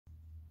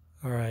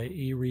All right,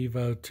 E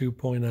Revo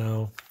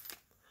 2.0.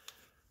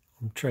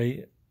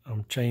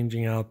 I'm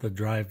changing out the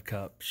drive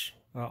cups.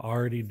 I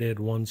already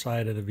did one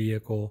side of the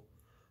vehicle,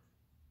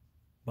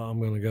 but I'm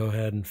going to go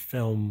ahead and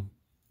film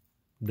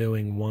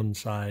doing one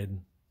side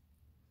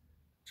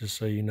just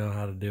so you know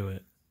how to do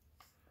it.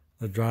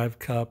 The drive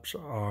cups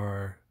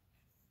are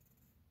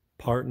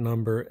part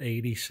number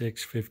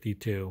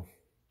 8652.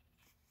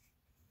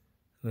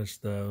 That's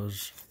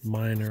those.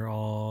 Mine are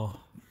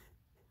all,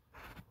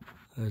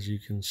 as you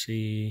can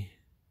see,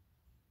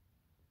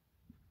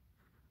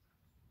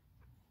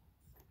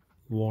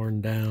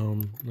 worn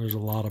down. There's a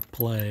lot of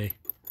play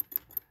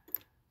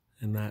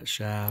in that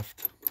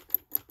shaft.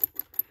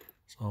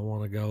 So I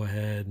want to go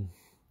ahead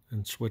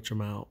and switch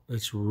them out.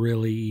 It's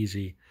really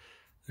easy.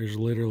 There's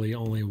literally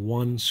only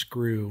one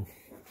screw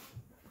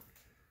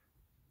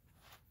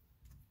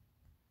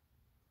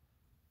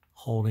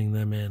holding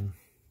them in.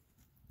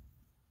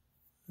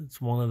 It's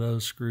one of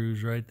those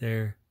screws right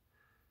there.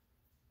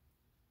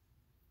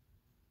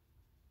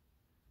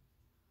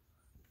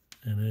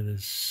 And it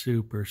is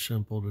super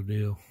simple to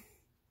do.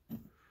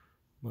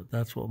 But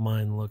that's what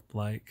mine looked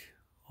like,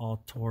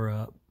 all tore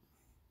up.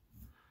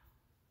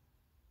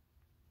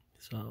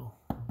 So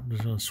I'm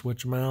just going to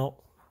switch them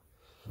out.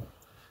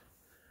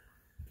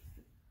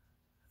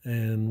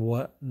 And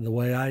the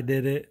way I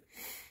did it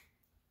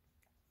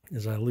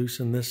is I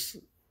loosened this,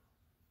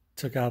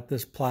 took out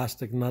this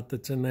plastic nut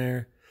that's in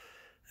there,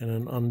 and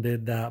then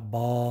undid that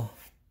ball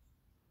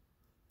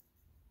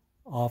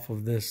off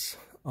of this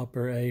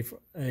upper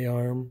A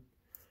arm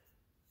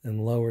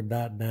and lowered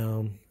that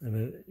down,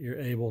 and you're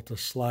able to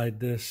slide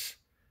this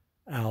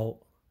out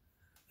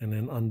and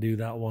then undo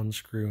that one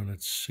screw, and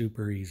it's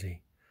super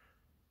easy.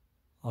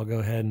 I'll go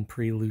ahead and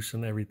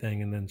pre-loosen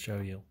everything and then show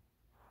you.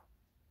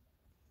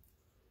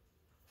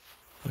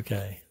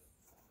 Okay,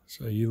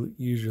 so you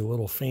use your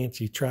little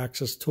fancy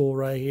Traxxas tool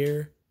right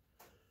here.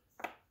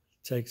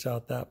 Takes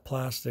out that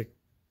plastic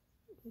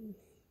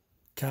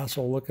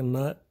castle looking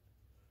nut,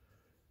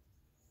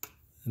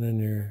 and then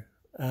your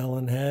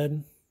Allen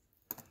head.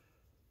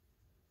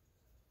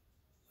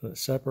 It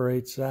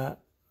separates that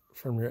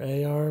from your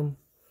A-arm,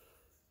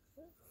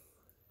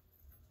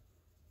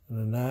 and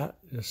then that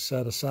is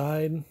set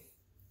aside,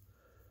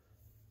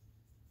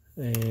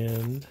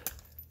 and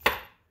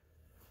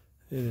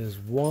it is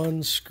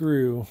one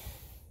screw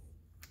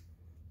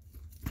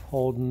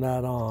holding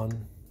that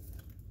on,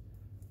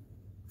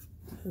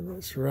 and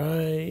it's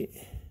right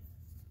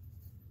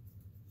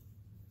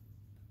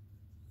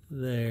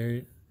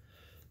there.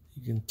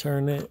 You can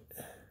turn it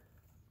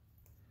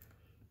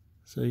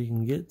so you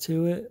can get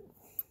to it.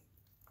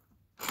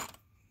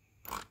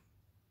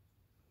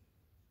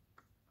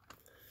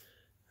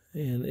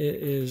 And it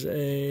is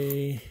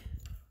a,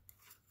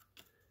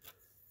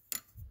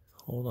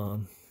 hold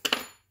on,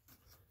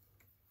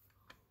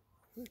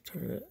 let me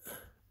turn it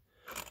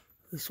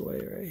this way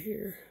right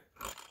here.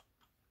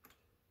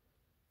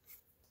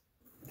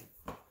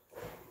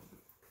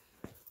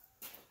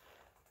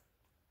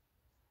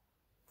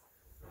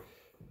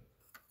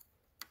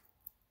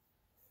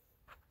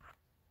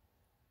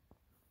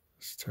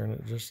 Let's turn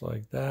it just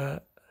like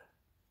that.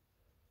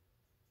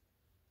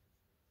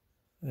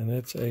 And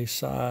it's a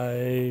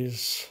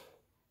size,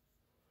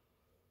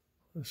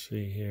 let's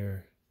see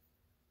here.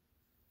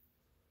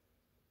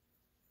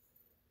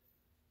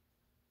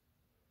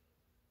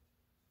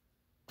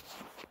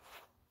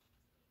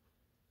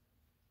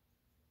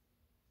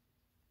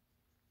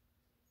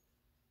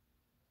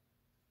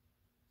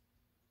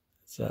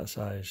 It's that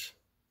size.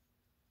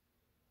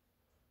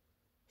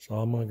 So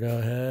I'm going to go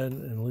ahead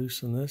and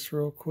loosen this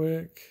real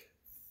quick.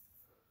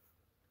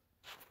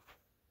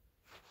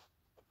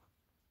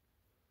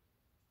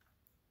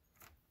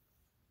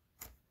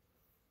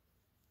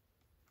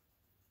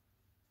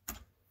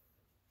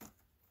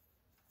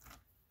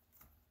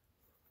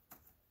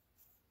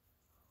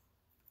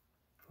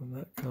 And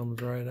that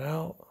comes right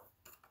out.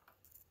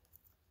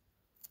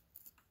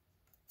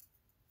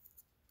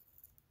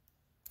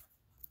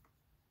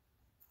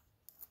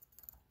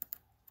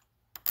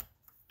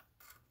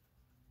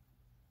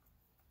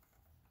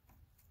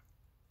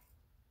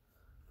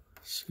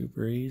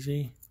 Super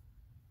easy.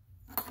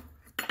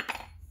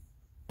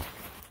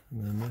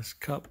 And then this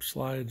cup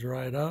slides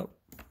right up.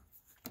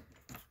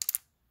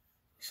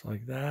 Just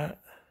like that.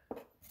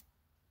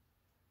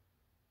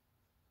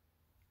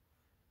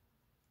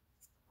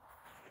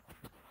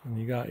 And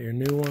you got your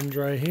new ones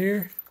right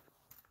here.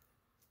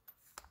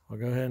 I'll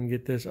go ahead and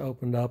get this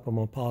opened up. I'm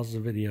going to pause the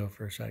video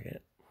for a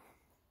second.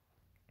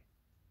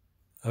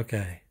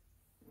 Okay.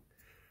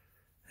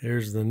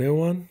 Here's the new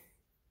one.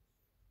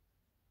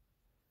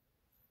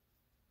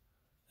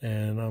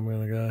 And I'm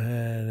going to go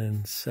ahead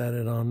and set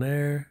it on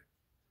there.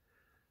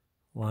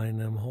 Line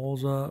them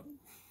holes up.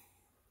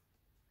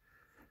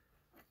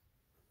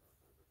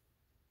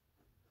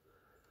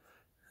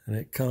 And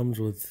it comes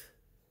with,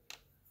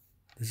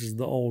 this is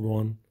the old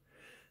one,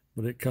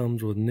 but it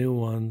comes with new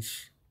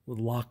ones with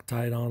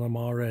Loctite on them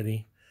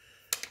already.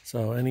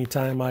 So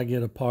anytime I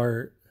get a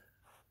part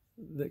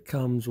that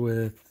comes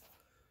with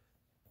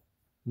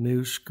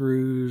new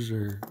screws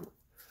or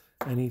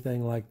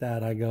anything like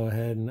that, I go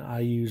ahead and I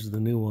use the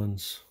new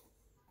ones.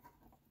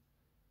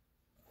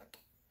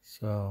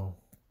 So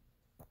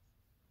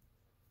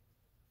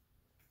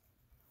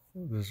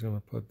I'm just going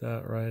to put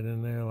that right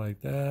in there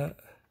like that.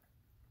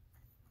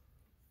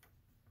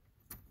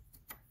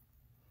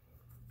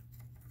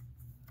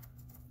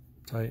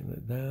 Tighten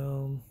it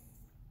down.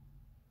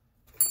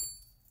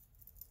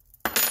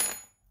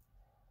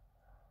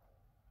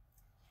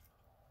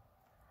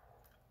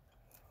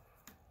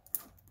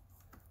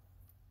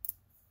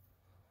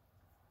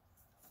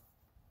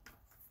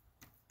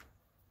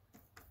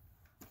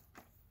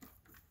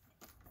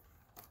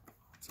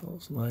 So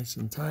it's nice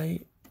and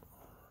tight.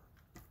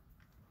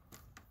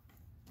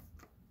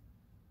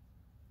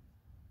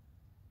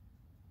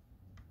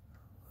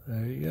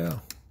 There you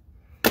go.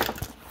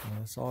 And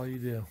that's all you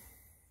do.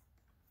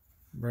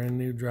 Brand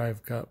new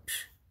drive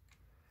cups.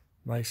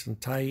 Nice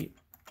and tight.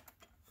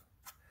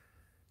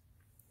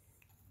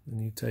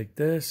 Then you take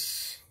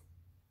this,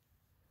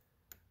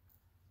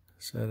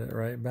 set it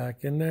right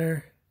back in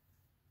there,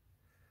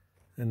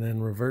 and then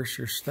reverse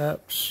your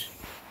steps.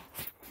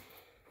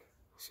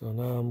 So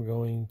now I'm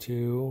going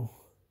to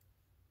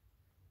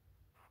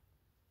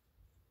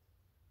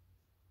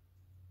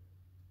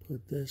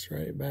put this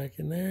right back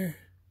in there,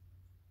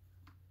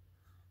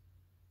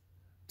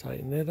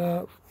 tighten it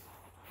up.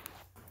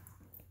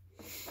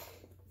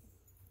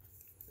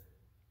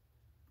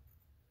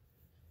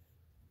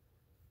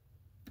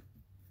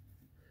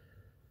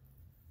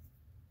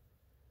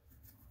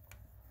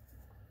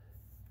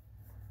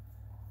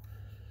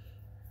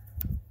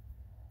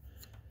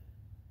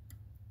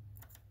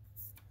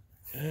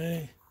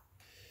 Okay.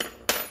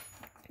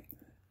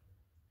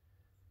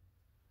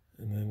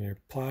 And then your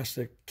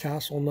plastic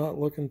castle nut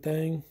looking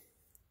thing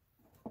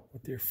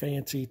with your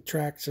fancy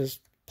Traxxas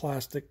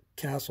plastic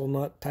castle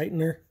nut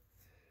tightener.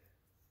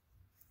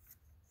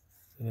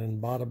 And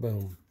then bada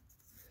boom.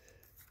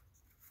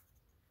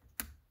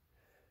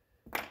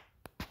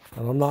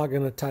 And I'm not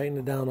going to tighten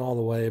it down all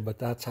the way, but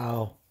that's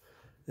how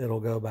it'll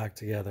go back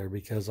together,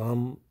 because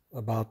I'm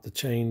about to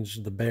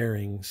change the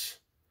bearings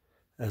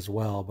as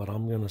well. But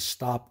I'm going to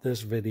stop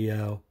this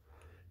video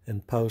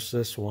and post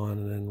this one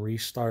and then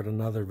restart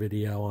another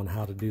video on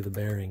how to do the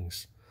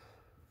bearings.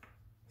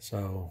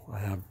 So I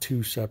have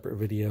 2 separate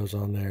videos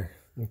on there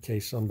in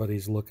case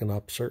somebody's looking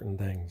up certain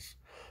things.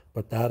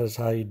 But that is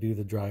how you do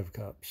the drive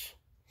cups.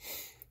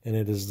 And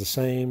it is the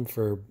same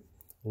for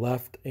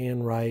left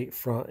and right,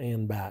 front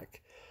and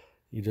back.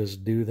 You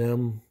just do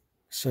them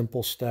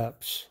simple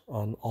steps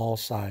on all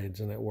sides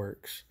and it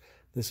works.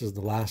 This is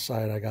the last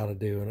side I got to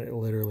do, and it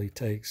literally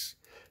takes,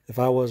 if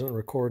I wasn't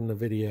recording the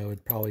video,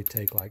 it'd probably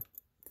take like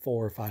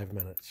 4 or 5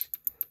 minutes.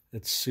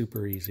 It's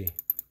super easy.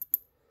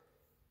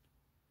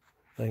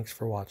 Thanks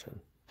for watching.